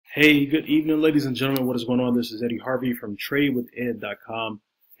Hey, good evening, ladies and gentlemen. What is going on? This is Eddie Harvey from TradeWithEd.com.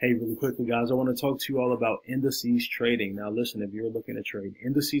 Hey, really quickly, guys, I want to talk to you all about indices trading. Now, listen, if you're looking to trade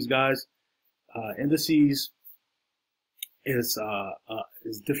indices, guys, indices is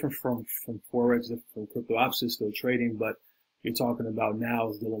different from forex, different from crypto. Obviously, still trading, but you're talking about now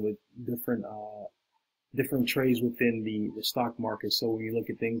is dealing with different trades within the stock market. So when you look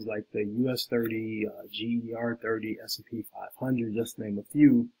at things like the US 30, GER 30, S&P 500, just to name a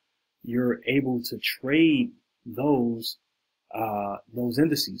few, you're able to trade those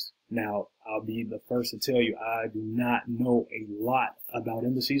indices. Now, I'll be the first to tell you, I do not know a lot about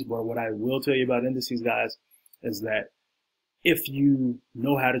indices, but what I will tell you about indices, guys, is that if you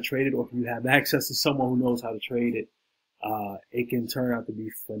know how to trade it, or if you have access to someone who knows how to trade it, it can turn out to be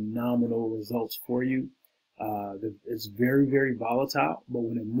phenomenal results for you. It's very, very volatile, but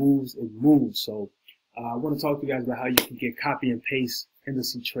when it moves, it moves. So I want to talk to you guys about how you can get copy and paste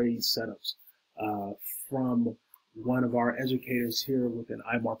indice trade setups from one of our educators here within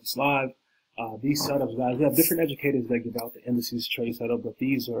IMarketslIve. These setups, guys, we have different educators that give out the indices trade setup, but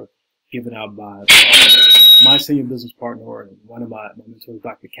these are given out by my senior business partner and one of my mentors,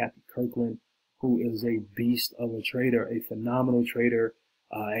 Dr. Kathy Kirkland, who is a beast of a trader, a phenomenal trader,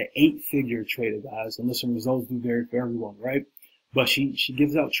 an 8-figure trader, guys. And listen, results do vary for everyone, right? But she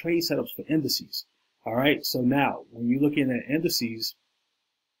gives out trade setups for indices. All right. So now, when you're looking at indices,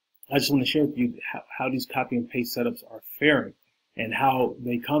 I just want to share with you how these copy and paste setups are faring and how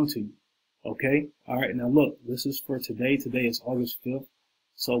they come to you. Okay. All right. Now, look, this is for today. Today is August 5th.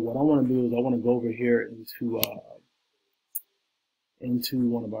 So what I want to do is I want to go over here into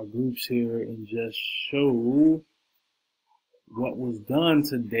one of our groups here and just show what was done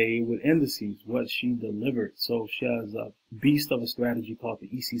today with indices, what she delivered. So she has a beast of a strategy called the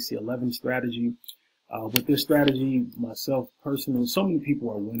ECC11 strategy. With this strategy, myself personally, so many people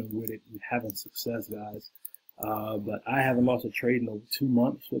are winning with it and having success, guys. But I haven't lost a trade in over 2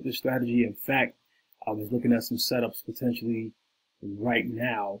 months with this strategy. In fact, I was looking at some setups potentially right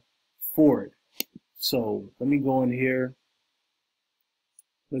now for it. So let me go in here.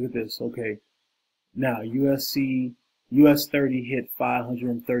 Look at this. Okay. Now, US 30 hit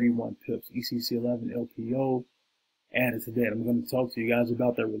 531 pips. ECC11 LPO added to that. I'm going to talk to you guys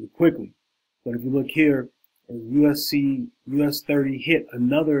about that really quickly. But if you look here, US 30 hit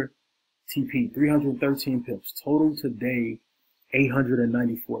another TP, 313 pips. Total today,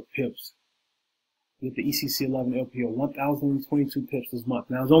 894 pips. With the ECC11 LPO, 1,022 pips this month.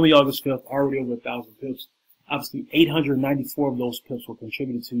 Now, it's only August 5th, already over 1,000 pips. Obviously, 894 of those pips were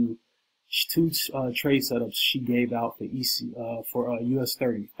contributed to two trade setups she gave out for US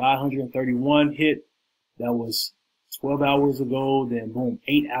 30. 531 hit. That was 12 hours ago. Then boom,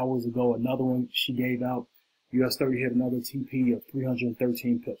 8 hours ago, another one she gave out. US 30 hit another TP of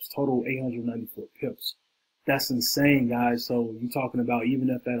 313 pips. Total 894 pips. That's insane, guys. So you're talking about, even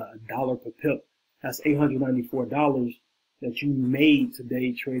if at $1 per pip, that's $894 that you made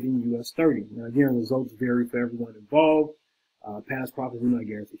today trading US 30. Now again, results vary for everyone involved. Past profits do not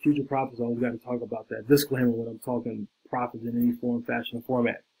guarantee future profits. I always got to talk about that disclaimer when I'm talking profits in any form, fashion, or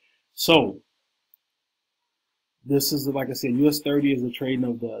format. So this is, like I said, US 30 is the trading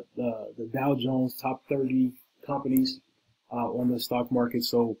of the Dow Jones top 30 companies on the stock market.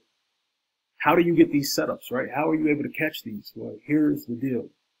 So how do you get these setups, right? How are you able to catch these? Well, here's the deal.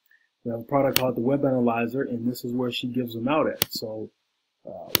 We have a product called the Web Analyzer, and this is where she gives them out at. So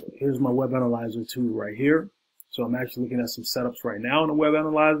here's my Web Analyzer tool right here. So I'm actually looking at some setups right now in the Web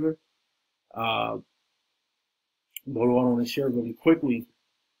Analyzer. But what I want to share really quickly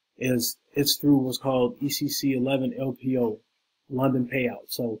is it's through what's called ECC11 LPO, London payout.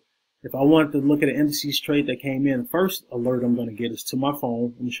 So if I want to look at an indices trade that came in, first alert I'm going to get is to my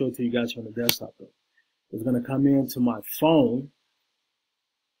phone. Let me show it to you guys from the desktop though. It's going to come into my phone.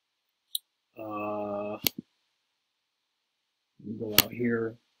 Let me go out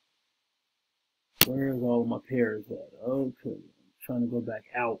here. Where's all of my pairs at? Okay, I'm trying to go back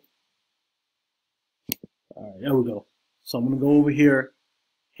out. All right, there we go. So I'm going to go over here,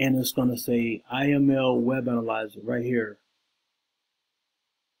 and it's going to say IML Web Analyzer right here.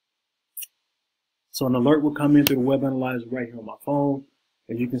 So an alert will come in through the Web Analyzer right here on my phone.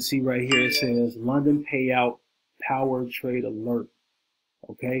 As you can see right here, it says London Payout Power Trade Alert.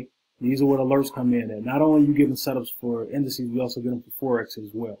 Okay, these are what alerts come in. And not only are you getting setups for indices, we also get them for Forex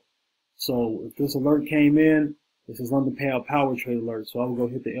as well. So if this alert came in, this is London Payout Power Trade Alert. So I will go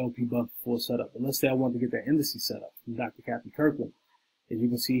hit the LP button for full setup. But let's say I want to get that indices set up from Dr. Kathy Kirkland. As you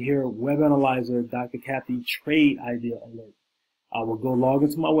can see here, Web Analyzer, Dr. Kathy Trade Idea Alert. I will go log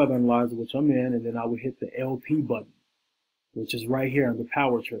into my Web Analyzer, which I'm in, and then I will hit the LP button. which is right here under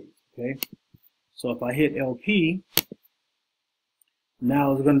power trades. Okay, so if I hit LP,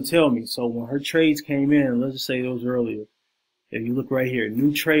 now it's going to tell me. So when her trades came in, let's just say those earlier. If you look right here,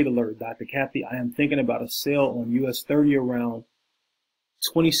 new trade alert, Dr. Kathy, I am thinking about a sale on US 30 around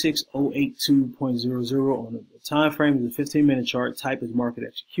 26082.00 on the time frame is a 15-minute chart. Type is market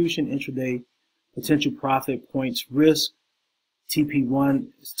execution, intraday, potential profit, points, risk. TP1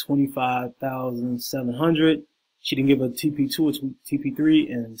 is 25,700. She didn't give a TP2 or TP3,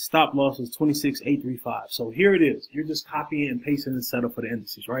 and stop loss is 26,835. So here it is. You're just copying and pasting the setup for the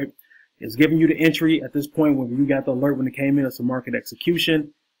indices, right? It's giving you the entry at this point when you got the alert when it came in. It's a market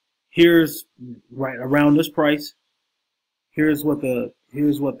execution. Here's right around this price. Here's what the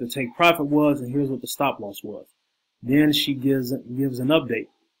take profit was, and here's what the stop loss was. Then she gives an update.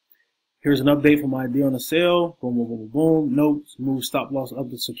 Here's an update from idea on the sale. Boom, boom, boom, boom. Notes, move stop loss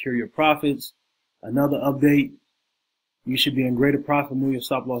up to secure your profits. Another update. You should be in greater profit. Move your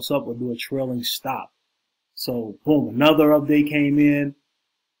stop loss up or do a trailing stop. So, boom, another update came in.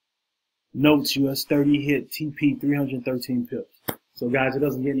 Notes, US 30 hit TP 313 pips. So, guys, it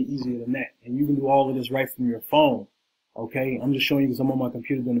doesn't get any easier than that. And you can do all of this right from your phone. Okay, I'm just showing you because I'm on my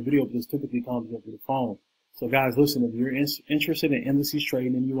computer doing the video, but this typically comes up with the phone. So, guys, listen, if you're interested in indices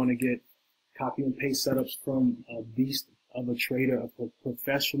trading and you want to get copy and paste setups from a beast of a trader, a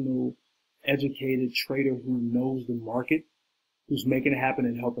professional, educated trader who knows the market, who's making it happen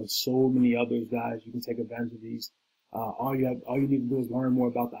and helping so many others, guys, you can take advantage of these. All you need to do is learn more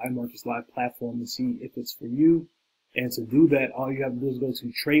about the IMarketslIve platform and see if it's for you. And to do that, all you have to do is go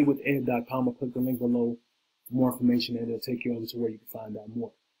to tradewithed.com or click the link below for more information, and it'll take you over to where you can find out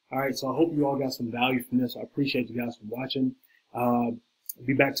more. All right, so I hope you all got some value from this. I appreciate you guys for watching. I'll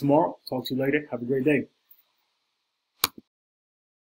be back tomorrow. Talk to you later. Have a great day.